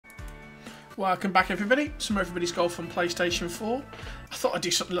Welcome back everybody, some Everybody's Golf on PlayStation 4. I thought I'd do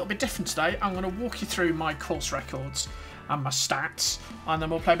something a little bit different today. I'm going to walk you through my course records and my stats, and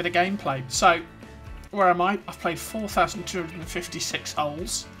then we'll play a bit of gameplay. So, where am I? I've played 4,256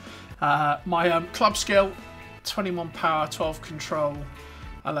 holes. My club skill, 21 power, 12 control,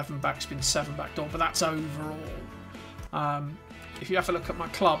 11 backspin, 7 backdoor, but that's overall. If you have a look at my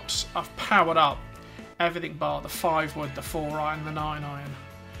clubs, I've powered up everything bar the 5 wood, the 4 iron, the 9 iron,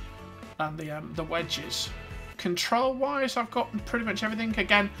 and the wedges. Control wise, I've got pretty much everything.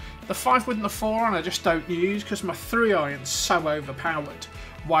 Again, the 5 wood and the 4 iron I just don't use because my 3 iron's so overpowered.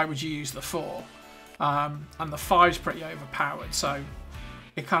 Why would you use the 4? And the 5's pretty overpowered, so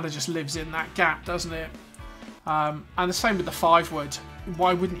it kind of just lives in that gap, doesn't it? And the same with the 5 wood.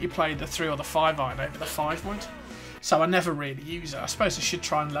 Why wouldn't you play the 3 or the 5 iron over the 5 wood? So I never really use it. I suppose I should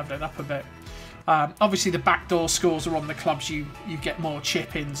try and level it up a bit. Obviously the backdoor scores are on the clubs you get more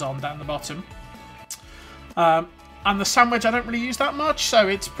chip-ins on down the bottom. And the sandwich I don't really use that much, so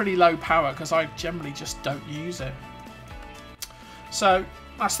it's pretty low power because I generally just don't use it. So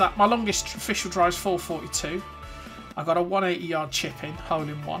that's that. My longest official drive is 442. I got a 180 yard chip in, hole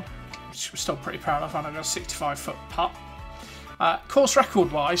in one, which we're still pretty proud of, and I got a 65-foot putt. Course record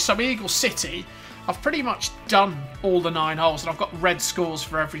wise, so Eagle City, I've pretty much done all the 9 holes and I've got red scores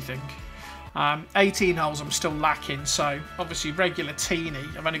for everything. 18 holes I'm still lacking, so obviously regular teeny,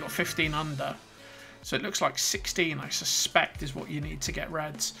 I've only got 15 under. So it looks like 16 I suspect is what you need to get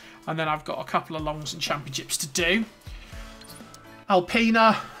reds. And then I've got a couple of longs and championships to do.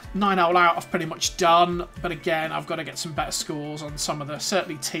 Alpina, 9 hole out I've pretty much done, but again I've got to get some better scores on some of the,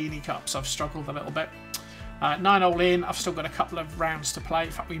 certainly teeny cups I've struggled a little bit. 9 hole in, I've still got a couple of rounds to play.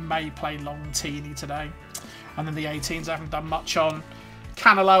 In fact, we may play long teeny today. And then the 18s I haven't done much on.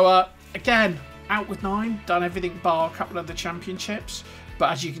 Canaloa, again, out with 9, done everything bar a couple of the championships.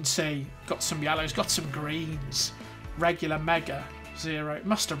 But as you can see, got some yellows, got some greens. Regular, mega, 0. It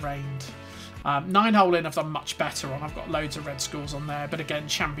must have rained. 9 hole in I've done much better on. I've got loads of red scores on there. But again,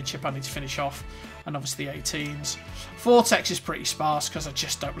 championship I need to finish off. And obviously the 18s. Vortex is pretty sparse because I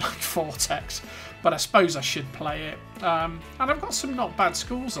just don't like Vortex. But I suppose I should play it. And I've got some not bad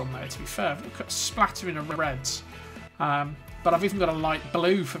scores on there, to be fair. Look at splattering of reds. But I've even got a light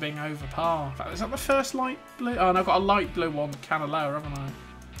blue for being over par. In fact, is that the first light blue? Oh, and I've got a light blue on Canaloa, haven't I?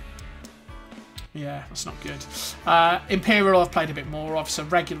 Yeah, that's not good. Imperial I've played a bit more of, so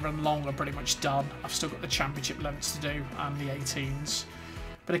regular and long are pretty much done. I've still got the championship 11s to do and the 18s.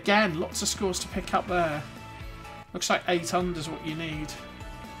 But again, lots of scores to pick up there. Looks like 8 under is what you need.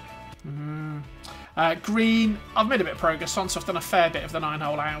 Green, I've made a bit of progress on, so I've done a fair bit of the 9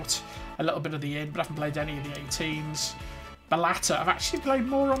 hole out. A little bit of the in, but I haven't played any of the 18s. Balata, I've actually played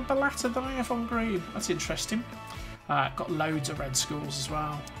more on Balata than I have on green. That's interesting. Got loads of red scores as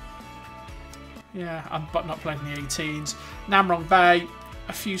well. Yeah, but not playing the 18s. Namrong Bay,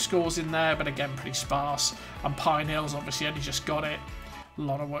 a few scores in there, but again pretty sparse. And Pine Hills, obviously only just got it. A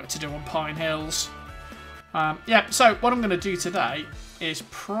lot of work to do on Pine Hills. Yeah, so what I'm going to do today is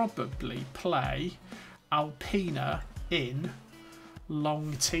probably play Alpina in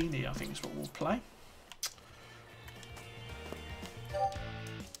long teeny, I think is what we'll play.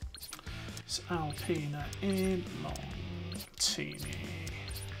 So Alpina in long teeny.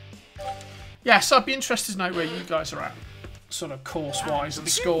 Yeah, so I'd be interested to know where you guys are at, sort of course-wise and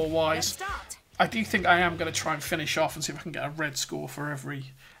score-wise. I do think I am going to try and finish off and see if I can get a red score for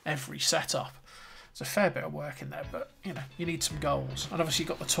every setup. There's a fair bit of work in there, but you know, you need some goals. And obviously you've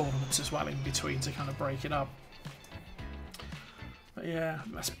got the tournaments as well in between to kind of break it up. But yeah,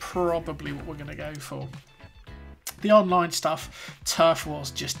 that's probably what we're going to go for. The online stuff, Turf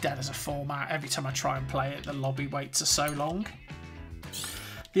War's just dead as a format. Every time I try and play it, the lobby waits are so long.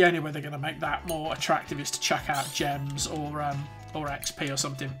 The only way they're going to make that more attractive is to chuck out gems or XP or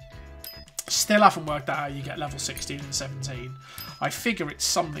something. Still haven't worked out how you get level 16 and 17. I figure it's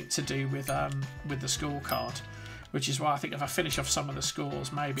something to do with the scorecard, which is why I think if I finish off some of the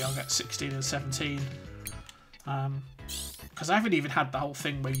scores, maybe I'll get 16 and 17. Because I haven't even had the whole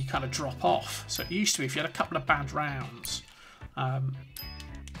thing where you kind of drop off. So it used to be if you had a couple of bad rounds,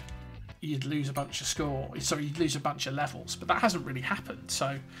 you'd lose a bunch of score. Sorry, you'd lose a bunch of levels. But that hasn't really happened. So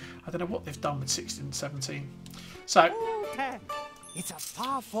I don't know what they've done with 16 and 17. So it's a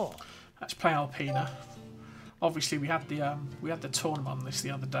par 4. Let's play Alpina. Obviously, we had the tournament on this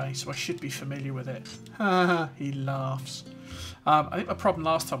the other day, so I should be familiar with it. He laughs. I think my problem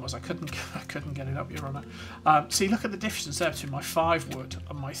last time was I couldn't get it up, Your Honour. See, look at the difference there between my 5 wood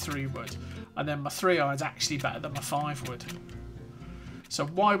and my 3 wood, and then my 3 iron's actually better than my 5 wood. So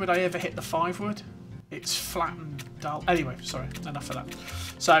why would I ever hit the 5 wood? It's flat and dull. Anyway, sorry, enough of that.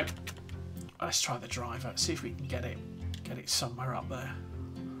 So Let's try the driver. See if we can get it somewhere up there.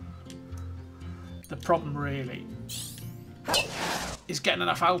 The problem really is getting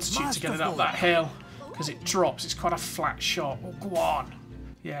enough altitude to get it up that hill, because it drops. It's quite a flat shot. Oh, go on.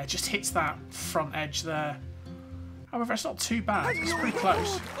 Yeah, it just hits that front edge there. However, it's not too bad. It's pretty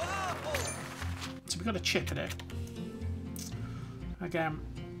close. So we've got a chip at it. Again,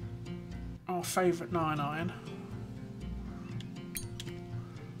 our favourite 9-iron.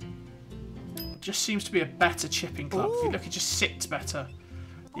 Just seems to be a better chipping club. If you look, it just sits better.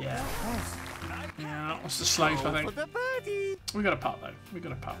 Yeah. Yeah, that's the slope, I think. We got a putt, though. We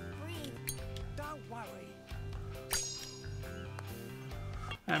got a putt.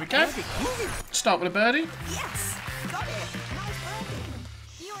 There we go. Start with a birdie. Yes, got it. Nice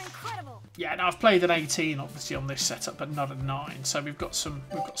birdie. You're incredible. Yeah, now I've played an 18 obviously on this setup, but not a 9. So we've got some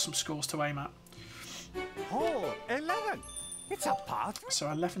scores to aim at. Hole 11. It's a par 3. So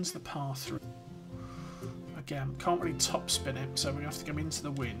 11's the par 3. Again, can't really top spin it, so we have to go into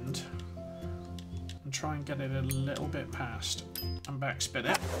the wind and try and get it a little bit past and backspin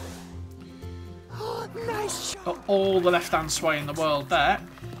it. Nice shot. Got all the left-hand sway in the world there.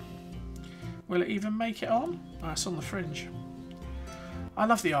 Will it even make it on? Oh, it's on the fringe. I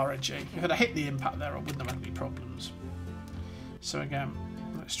love the RNG. If I'd hit the impact there, I wouldn't have had any problems. So again,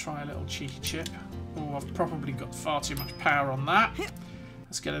 let's try a little cheeky chip. Oh, I've probably got far too much power on that.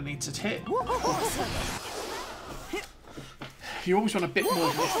 That's going to need to hit. You always want a bit more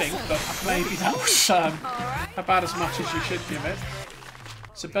than you think, but maybe that was about as much as you should give it.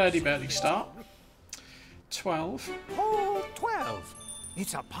 So birdie start. 12. Hole 12.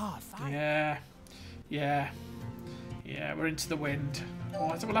 It's a par 5. Yeah. We're into the wind.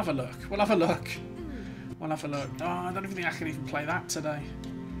 Oh, we'll have a look. We'll have a look. Oh, I don't even think I can even play that today.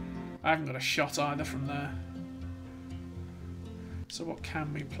 I haven't got a shot either from there. So what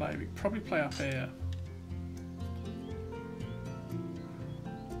can we play? We can probably play up here.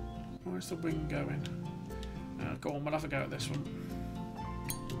 Where's the wind going? Go on, we'll have a go at this one.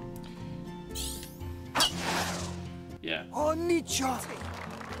 Yeah. Oh, neat shot.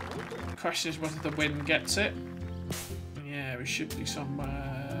 The question is whether the wind gets it. Yeah, we should be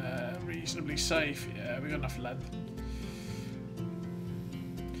somewhere reasonably safe. Yeah, we've got enough length.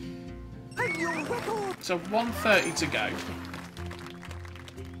 So 130 to go.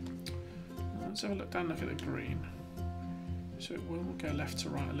 Let's have a look down, look at the green. So it will go left to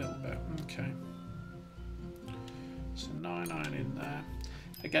right a little bit. Okay. So 9-iron in there.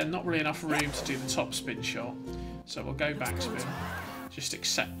 Again, not really enough room to do the top spin shot. So we'll go backspin. Just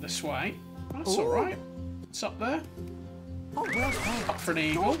accept the sway. That's alright. It's up there. Oh, well, Up for an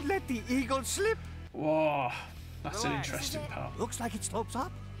eagle. don't let the eagle slip. Whoa. That's an interesting part. Looks like it slopes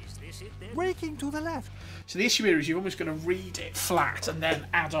up. Breaking to the left. So the issue here is you've almost got to read it flat and then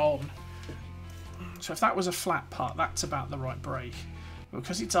add on. So if that was a flat part, that's about the right break. But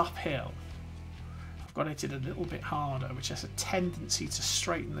because it's uphill, I've got to hit it a little bit harder, which has a tendency to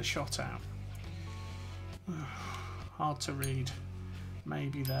straighten the shot out. Hard to read.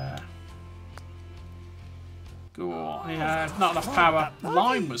 Maybe there. Go on. Yeah, not enough power.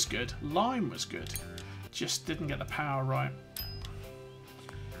 Line was good. Just didn't get the power right.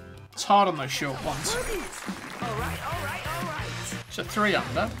 It's hard on those short ones. All right. So 3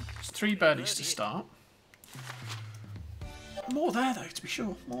 under. It's 3 birdies to start. More there though, to be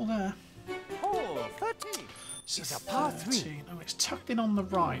sure. More there. Hole 13. So It's a par 3. Oh, it's tucked in on the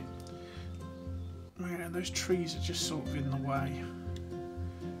right. Yeah, those trees are just sort of in the way.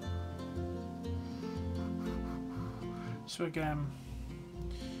 So again,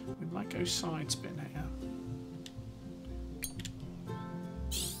 we might go side spin here.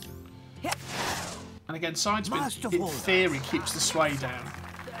 And again, side spin, in theory, keeps the sway down.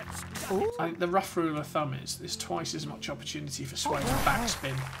 I think the rough rule of thumb is there's twice as much opportunity for sway and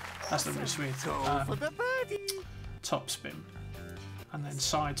backspin as there is with top spin. And then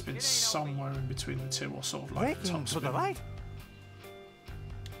side spin somewhere in between the two, or sort of like top Breaking to the spin. right.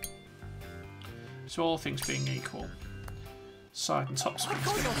 So all things being equal, side and top spin is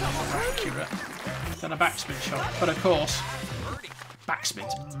going to be more accurate than a backspin shot. But of course,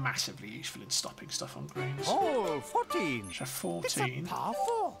 backspin's massively useful in stopping stuff on greens. Hole 14. So It's 14. a par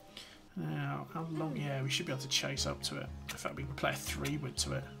 4. Now, how long? Yeah, we should be able to chase up to it. In fact, we can play a 3-wood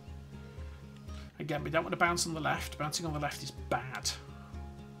to it. Again, we don't want to bounce on the left. Bouncing on the left is bad.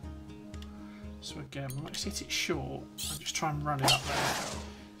 So again, let's hit it short and just try and run it up there. So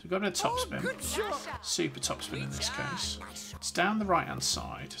we've got a bit of top spin. Good shot. Super top spin in this case. It's down the right-hand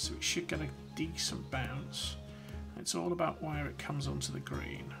side, so it should get a decent bounce. It's all about where it comes onto the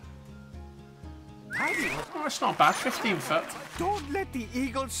green. Oh, it's not bad. 15 foot. Don't let the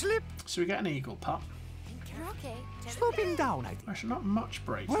eagle slip. So we get an eagle putt. Okay. Sloping down, I think. Actually, not much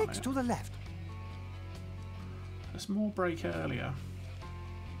break on Brakes it. to the left. There's more break earlier.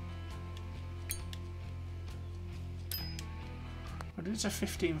 But it's a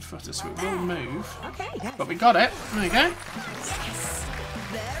 15 footer, so it will move. Okay. But we got it. There you go. Yes.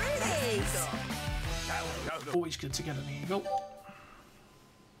 There it is. Always good to get an eagle.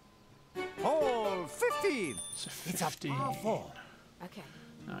 Hole 15. So It's a 15. par 4. Okay.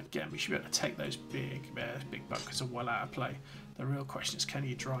 Now again, we should be able to take those big bunkers are well out of play. The real question is, can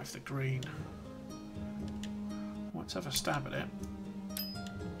you drive the green? Let's have a stab at it.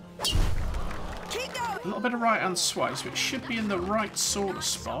 Keep going. A little bit of right-hand sway, so it should be in the right sort of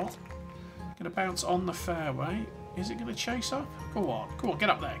spot. Going to bounce on the fairway. Is it going to chase up? Go on, get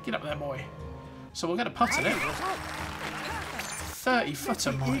up there, boy. So we'll get a putt at it. 30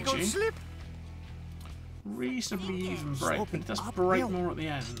 footer, mind you. Slip. Reasonably even break, but it does break more at the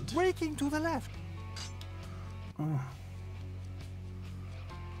end. Braking to the left. Oh.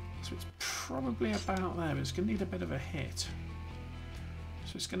 So it's probably about there, but it's going to need a bit of a hit.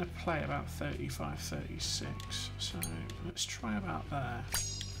 So it's going to play about 35, 36. So let's try about there.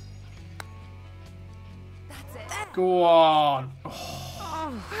 That's it. Go on!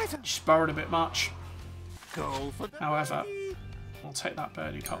 Oh, just borrowed a bit much. Go for the However, we'll take that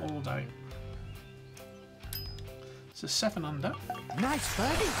birdie putt all day. So 7 under. nice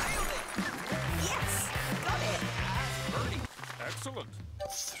birdie. Yes. Got it. Excellent.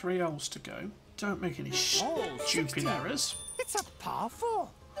 3 holes to go. Don't make any stupid 16. errors. It's a par 4.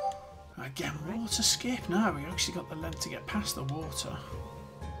 Again, water skip. No, we actually got the length to get past the water.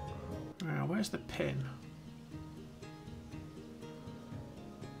 Now, where's the pin?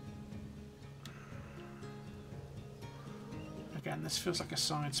 Again, this feels like a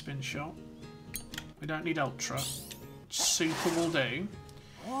side spin shot. We don't need ultra. Super will do.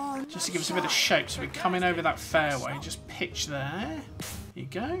 Just to give us a bit of shape. So we come in over that fairway, just pitch there. There you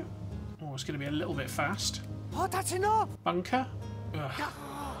go. Oh, it's going to be a little bit fast. Oh, that's enough. Bunker. Ugh.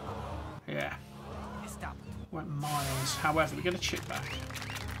 Yeah. Went miles. However, we're going to chip back.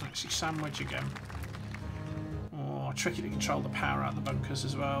 Actually, sandwich again. Oh, tricky to control the power out of the bunkers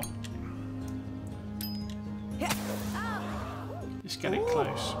as well. Just get it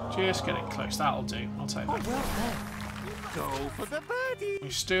close. Just get it close. That'll do. I'll take that. Well done. Go for the birdie.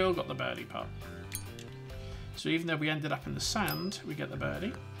 We've still got the birdie putt. So even though we ended up in the sand, we get the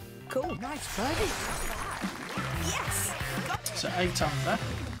birdie. Cool. Nice birdie. Yes. So 8 under.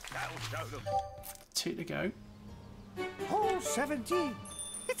 2 to go. Hole 17.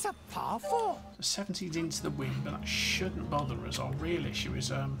 It's a par 4. So 17's into the wind, but that shouldn't bother us. Our real issue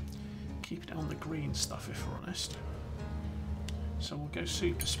is keeping it on the green stuff, if we're honest. So we'll go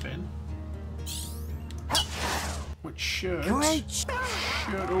super spin. Which should...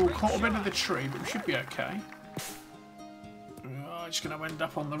 Oh, caught a bit of the tree, but we should be okay. Oh, it's going to end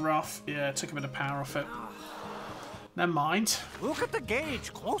up on the rough. Yeah, took a bit of power off it. Never mind. Look at the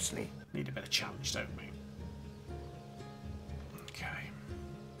gauge closely. Need a bit of challenge, don't we? Okay.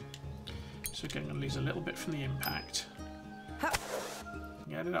 So we're going to lose a little bit from the impact.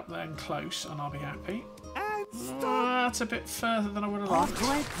 Get it up there and close, and I'll be happy. And stop. That's a bit further than I would have Oh, liked.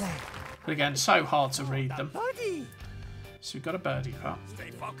 great play. But again, so hard to read them. Birdie. So we've got a birdie putt. Stay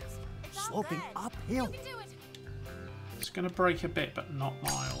focused. Sloping uphill. It's going to break a bit, but not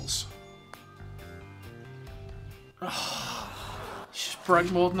miles. Oh, it's just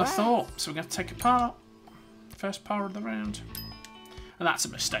broke more than I thought. So we're going to take a par. First par of the round. And that's a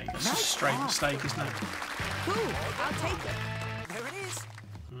mistake. That's just a straight mistake, isn't it? Cool. I'll take it. There it is.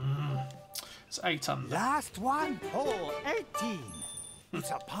 It's 8 under. Last one. Hole 18.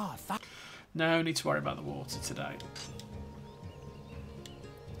 It's a par 5. No need to worry about the water today.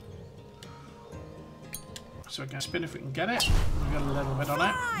 So we're going to spin if we can get it. We've got a little bit on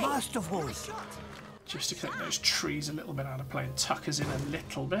it. Masterful. Just to take those trees a little bit out of play and tuck us in a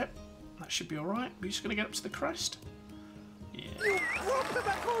little bit. That should be alright. We're just going to get up to the crest. Yeah.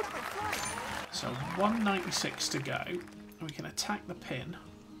 So 196 to go. We can attack the pin.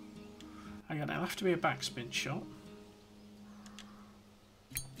 Again, it'll have to be a backspin shot.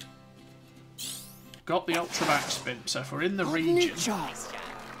 Got the ultra backspin, so if we're in the region,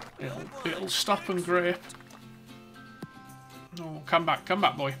 it'll stop and grip. Oh, come back,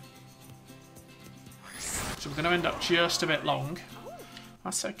 boy. So we're going to end up just a bit long.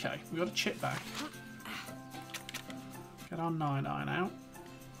 That's okay. We've got to chip back. Get our 9-iron out.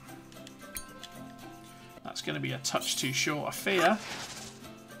 That's going to be a touch too short, I fear.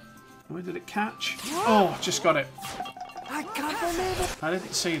 Where did it catch? Oh, just got it. I can't believe it. I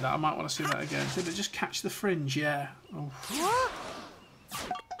didn't see that. I might want to see that again. Did it just catch the fringe? Yeah. Oh. What?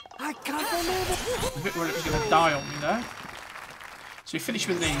 I can't believe it. A bit worried it was going to die on me there. So we finish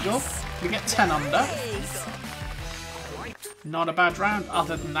with an eagle. We get 10 under. Not a bad round,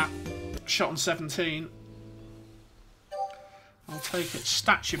 other than that shot on 17. I'll take it.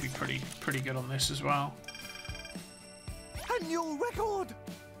 Stat should be pretty good on this as well. A new record.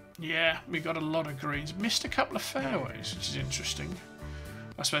 Yeah, we got a lot of greens. Missed a couple of fairways, which is interesting.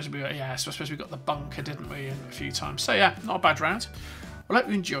 I suppose we got the bunker, didn't we, a few times. So yeah, not a bad round. Well, I hope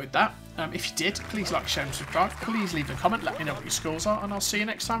you enjoyed that. If you did, please like, share and subscribe. Please leave a comment. Let me know what your scores are, and I'll see you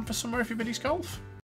next time for some more Everybody's Golf.